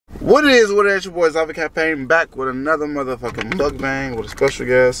What it is, what it is, your boy Zavyy Campaign back with another motherfucking mukbang with a special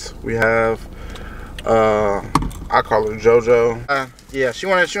guest. We have, I call her JoJo. Yeah, she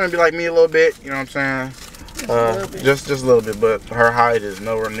wanna be like me a little bit, you know what I'm saying? Just a little bit, but her height is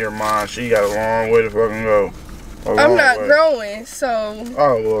nowhere near mine. She got a long way to fucking go. I'm not growing, so.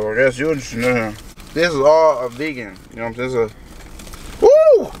 Oh, well, I guess you interested in her. This is all a vegan, you know what I'm saying?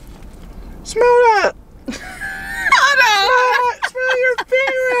 Woo! Smell that! Smell your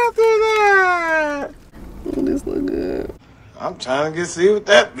finger after that! Oh, this look good. I'm trying to see what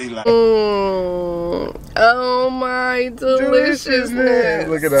that be like. Oh my deliciousness.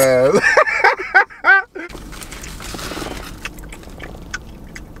 Look at that.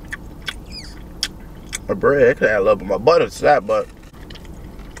 My bread, I could add a little bit more butter to that, but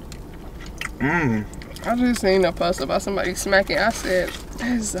I just seen a post about somebody smacking. I said,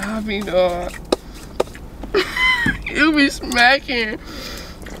 that's Zavyy, dog. You be smacking.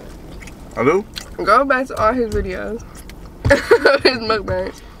 I do? Go back to all his videos. His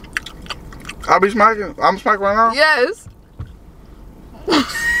mukbangs. I'll be smacking. I'm smacking right now? Yes.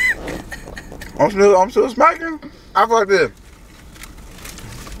 I'm still smacking? I feel like this.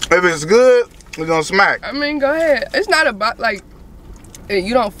 If it's good, we're gonna smack. I mean, go ahead. It's not about, like,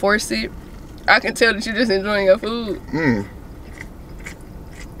 you don't force it. I can tell that you're just enjoying your food.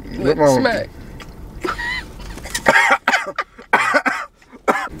 But smack.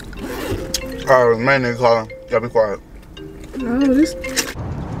 Alright, main nigga calling. Gotta be quiet. No, this.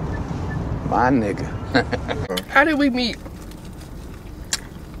 My nigga. How did we meet?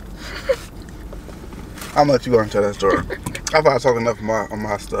 I'm gonna let you go and tell that story. I thought I was talking enough on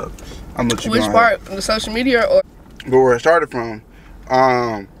my stuff. I'm gonna let you go. Which part? The social media or? But where it started from,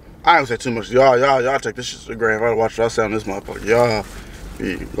 I ain't gonna say too much. Y'all take this shit to the grave. I watch y'all say on this motherfucker. Y'all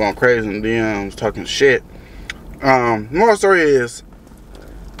be going crazy in the DMs, talking shit. Moral story is,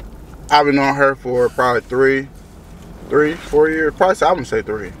 I've been on her for probably 4 years. Probably, I wouldn't say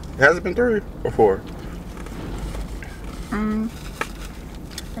 3. Has it been 3 or 4? I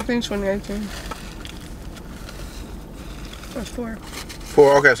think 2018. That's 4.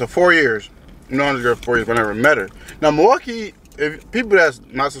 4, okay, so 4 years. I've known this girl for 4 years, but I never met her. Now, Milwaukee, if people that's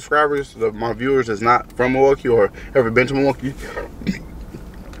not subscribers, my viewers that's not from Milwaukee or ever been to Milwaukee,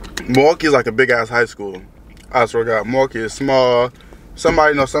 Milwaukee is like a big ass high school. I swear to God, Milwaukee is small.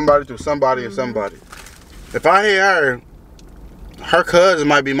 Somebody knows somebody through somebody and somebody. If I hear her cousin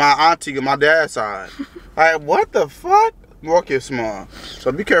might be my auntie on my dad's side. Like, what the fuck? Milwaukee is small.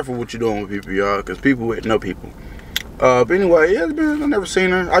 So be careful what you're doing with people, y'all, because people with no people. But anyway, yeah, I've never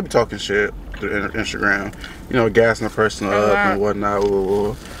seen her. I be talking shit through Instagram. You know, gassing a person up and whatnot.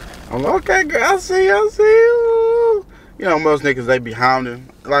 Ooh. I'm like, okay, girl, I see you. You know, most niggas, they be hounding.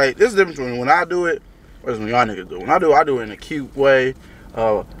 Like, there's a difference between when I do it versus when y'all niggas do it. When I do it in a cute way.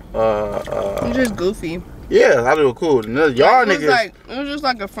 You're just goofy. Yeah, I do it cool. And y'all niggas. It was just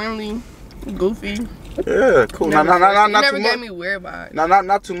like a friendly, goofy. Yeah, cool. Not Not too too gave much. me weird vibes.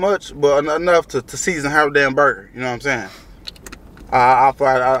 Not too much, but enough to season her damn burger. You know what I'm saying? I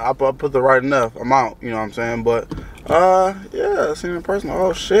put the right enough amount. You know what I'm saying? But yeah, seeing in person.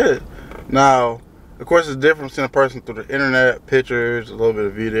 Oh shit. Now, of course, it's different seeing a person through the internet, pictures, a little bit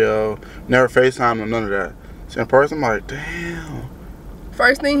of video. Never FaceTime or none of that. Seeing in person, I'm like, damn.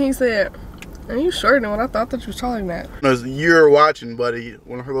 First thing he said, "Are you shorter than what I thought that you were taller than that?" You're watching, buddy.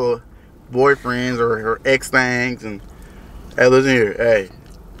 One of her little boyfriends or her ex things, and hey, listen here,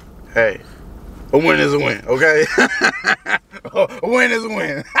 hey, a win is a win, okay? A win is a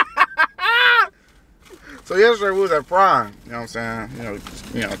win. So yesterday we was at Prime, you know what I'm saying?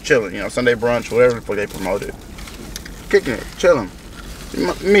 You know, chilling, you know, Sunday brunch, whatever the fuck they promoted, kicking it, chilling.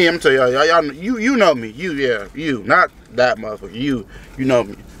 Me, I'm tell y'all, you know me, you, not that motherfucker, you know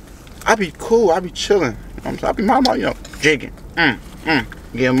me. I be cool, I be chilling, you know what I'm saying? I be you know, jigging,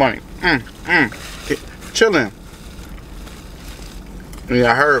 getting money. Chilling.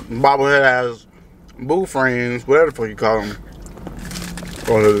 Yeah, I heard bobblehead has boo frames, whatever the fuck you call them.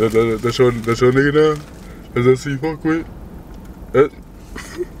 Oh, that's your nigga now? Is that who you fuck with?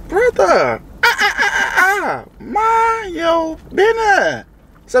 Brother! Mind your business.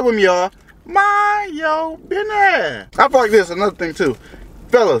 Say with me, y'all. Mind your business. I feel like this, another thing too.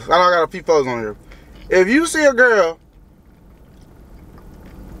 Fellas, I got a few fellas on here. If you see a girl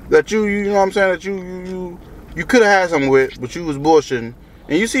that you know what I'm saying, that you could have had something with, but you was bullshitting,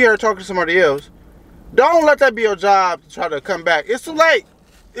 and you see her talking to somebody else, don't let that be your job to try to come back. It's too late.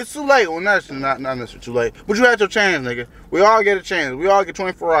 It's too late. Well, not necessarily too late, but you had your chance, nigga. We all get a chance. We all get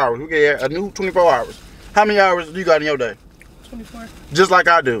 24 hours. We get a new 24 hours. How many hours do you got in your day? 24. Just like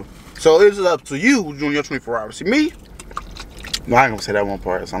I do. So it's up to you doing your 24 hours. See, me, No, I ain't gonna say that one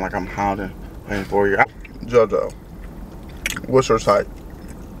part. It sound like I'm hounding, waiting for you. JoJo, what's your type?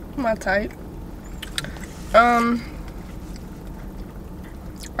 My type. I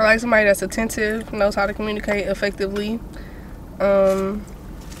like somebody that's attentive, knows how to communicate effectively,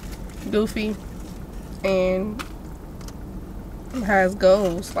 goofy, and has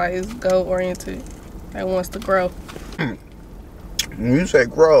goals. Like, is goal oriented. That wants to grow. When you say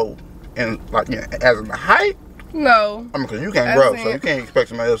grow, and like, you know, as in the height. No. I mean, because you can't grow, so you can't expect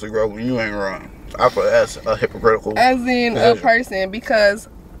somebody else to grow when you ain't growing. I feel that's a hypocritical as in position. A person, because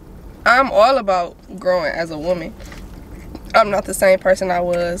I'm all about growing as a woman. I'm not the same person I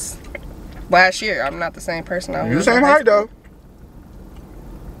was last year. I'm not the same person I was. You the same height, though.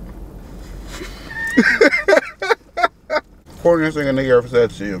 Corniest thing a nigga ever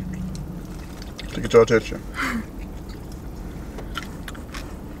said to you to get your attention.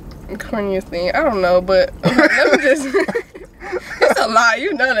 Corniest thing, I don't know, but let me just. It's a lie,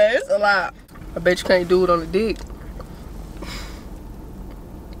 you know that. It's a lie. I bet you can't do it on the dick.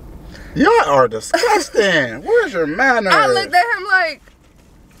 Y'all are disgusting. Where's your manners? I looked at him like,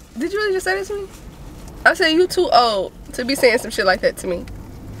 did you really just say that to me? I said, you too old to be saying some shit like that to me.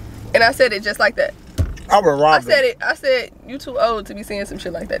 And I said it just like that. I would rob him. I said, you too old to be saying some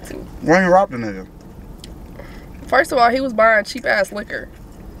shit like that to me. When you robbed the nigga? First of all, he was buying cheap ass liquor.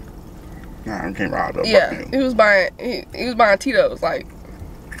 Nah, you can't rob him. Yeah, he was buying Tito's, like.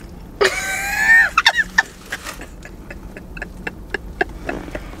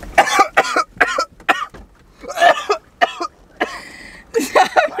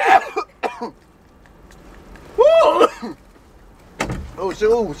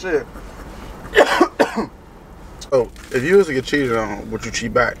 Oh shit. Oh, if you was to get cheated on, would you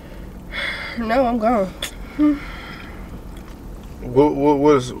cheat back? No, I'm gone.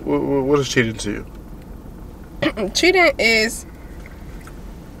 What is cheating to you? Cheating is,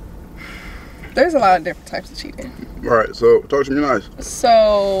 there's a lot of different types of cheating. Alright, so talk to me nice.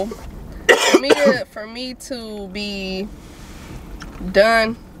 So for me to be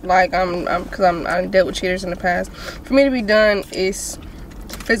done, like because I dealt with cheaters in the past. For me to be done is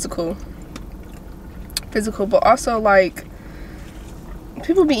physical, but also like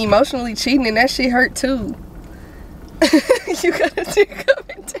people be emotionally cheating and that shit hurt too. You gotta think of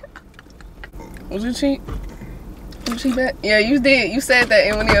it down. Would you cheat? Would you cheat back? Yeah, you did. You said that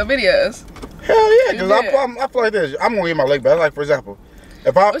in one of your videos. Hell yeah, because I feel like this. I'm gonna get my leg back. Like, for example,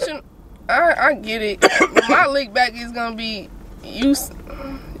 if I get it. My leg back is gonna be you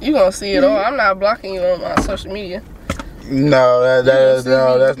gonna see it all. I'm not blocking you on my social media. No,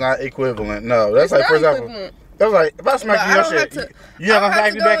 that's not equivalent. No, that's like, for example, equivalent. That's like, if I smack you your shit, you not gonna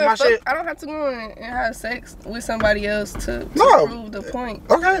have me back my shit? I don't have to go and have sex with somebody else to prove the point.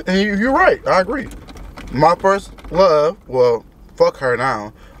 Okay, and you're right. I agree. My first love, well, fuck her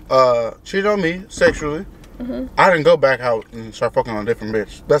now, cheated on me sexually. I didn't go back out and start fucking on a different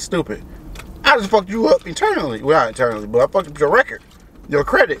bitch. That's stupid. I just fucked you up internally. Well, not internally, but I fucked up your record, your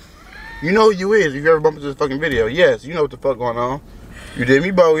credit. You know who you is if you ever bump into this fucking video. Yes, you know what the fuck going on. You did me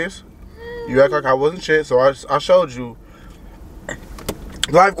bogus. You act like I wasn't shit, so I showed you.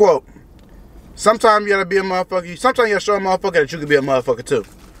 Life quote. Sometimes you gotta be a motherfucker. Sometimes you gotta show a motherfucker that you can be a motherfucker too.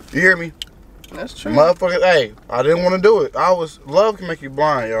 You hear me? That's true. Motherfucker, hey, I didn't want to do it. Love can make you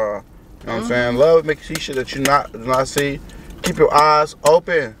blind, y'all. You know what I'm saying? Love make you see shit that you do not see. Keep your eyes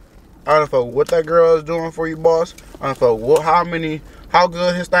open. I don't know what that girl is doing for you, boss. I don't know how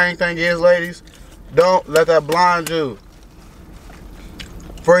good his thing is, ladies. Don't let that blind you.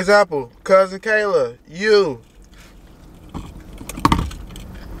 For example, cousin Kayla, you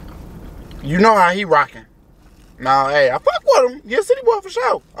know how he rocking. Now, hey, I fuck with him. He a city boy for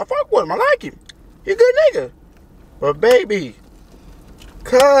sure. I fuck with him. I like him. He a good nigga. But baby,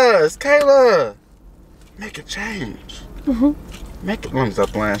 Kayla, make a change. Make it. Let me stop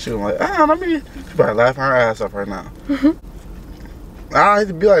playing. She was like, she probably laughing her ass off right now. I hate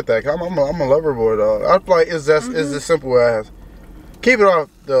to be like that. I'm a lover boy, dog. I feel like it's as simple as keep it off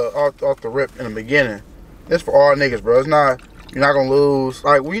the rip in the beginning. It's for all niggas, bro. It's not, you're not gonna lose.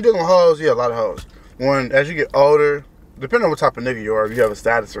 Like when you dealing with hoes, a lot of hoes. As you get older, depending on what type of nigga you are, if you have a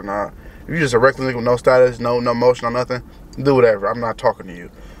status or not. If you're just a regular nigga with no status, no emotion, no nothing, do whatever. I'm not talking to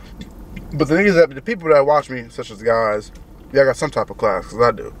you. But the people that watch me, such as guys, y'all got some type of class, because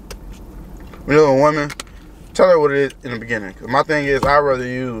I do. When you're a woman, tell her what it is in the beginning. Because my thing is, I'd rather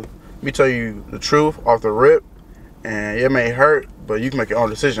me tell you the truth off the rip, and it may hurt, but you can make your own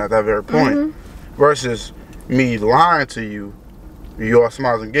decision at that very point. Versus me lying to you, you all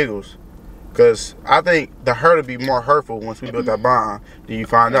smiles and giggles. Because I think the hurt would be more hurtful once we build that bond than you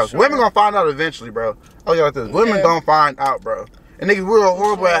find out. Sure. Women gonna find out eventually, bro. Oh, yeah, like this. Women gonna find out, bro. And niggas real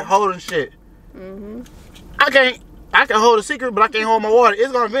horrible at holding shit. I can hold a secret, but I can't hold my water.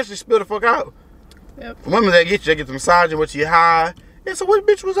 It's gonna eventually spill the fuck out. Yep. Women that get you, they get the massage with you high. Yeah, so what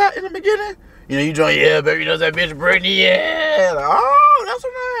bitch was that in the beginning? You know, you join, yeah, baby, you know that bitch Brittany, yeah. Like, oh, that's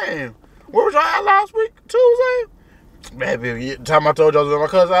her name. Where was y'all at last week? Tuesday? Baby, the time I told y'all I was with my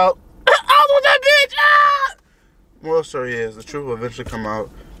cousin out, I was with that bitch. Ah! Well, story is, the truth will eventually come out.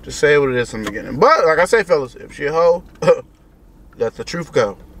 Just say what it is in the beginning. But, like I say, fellas, if she a hoe, let the truth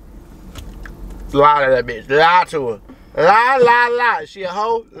go. Lie to that bitch. Lie to her. Lie. She a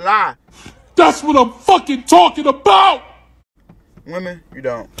hoe? Lie. That's what I'm fucking talking about! Women, you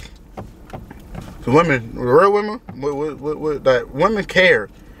don't. So women, real women, that women care.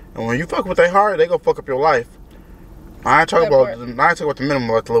 And when you fuck with their heart, they gonna fuck up your life. I ain't talking about the minimum,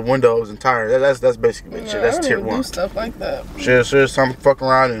 like the little windows and tires. That's basically shit. That's tier 1. Do stuff like that. Shit, some fucking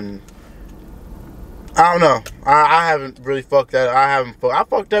around and I don't know. I haven't really fucked that. I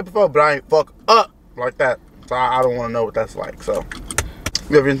fucked that before, but I ain't fucked up like that. So I don't want to know what that's like. So,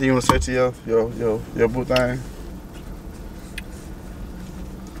 you have anything you want to say to your boo thing?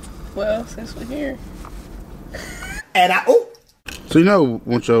 Well, since we're here. And So you know,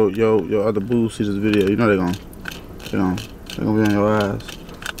 once your other boo see this video, you know they're gonna be on your ass.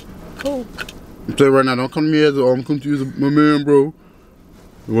 Cool. I'm telling you right now, don't come to me as I'm coming to you as my man, bro.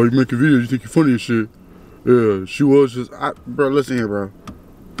 Why you making videos? You think you're funny and shit? Yeah, she was just, bro. Listen here, bro.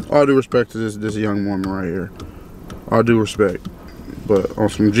 All due respect to this young woman right here. All due respect, but on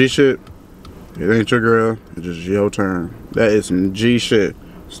some G shit, it ain't your girl. It's just your turn. That is some G shit.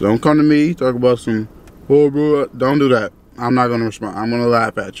 So don't come to me talk about some. Oh, bro, don't do that. I'm not gonna respond. I'm gonna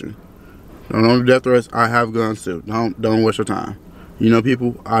laugh at you. Don't do death threats. I have guns too. Don't waste your time. You know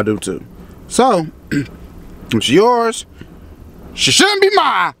people, I do too. So, it's yours. She shouldn't be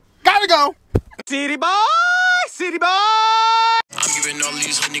mine. Gotta go. City boy! I'm giving all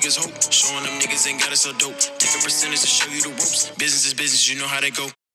these hood niggas hope. Showing them niggas ain't got it so dope. Take a percentage to show you the ropes. Business is business, you know how they go.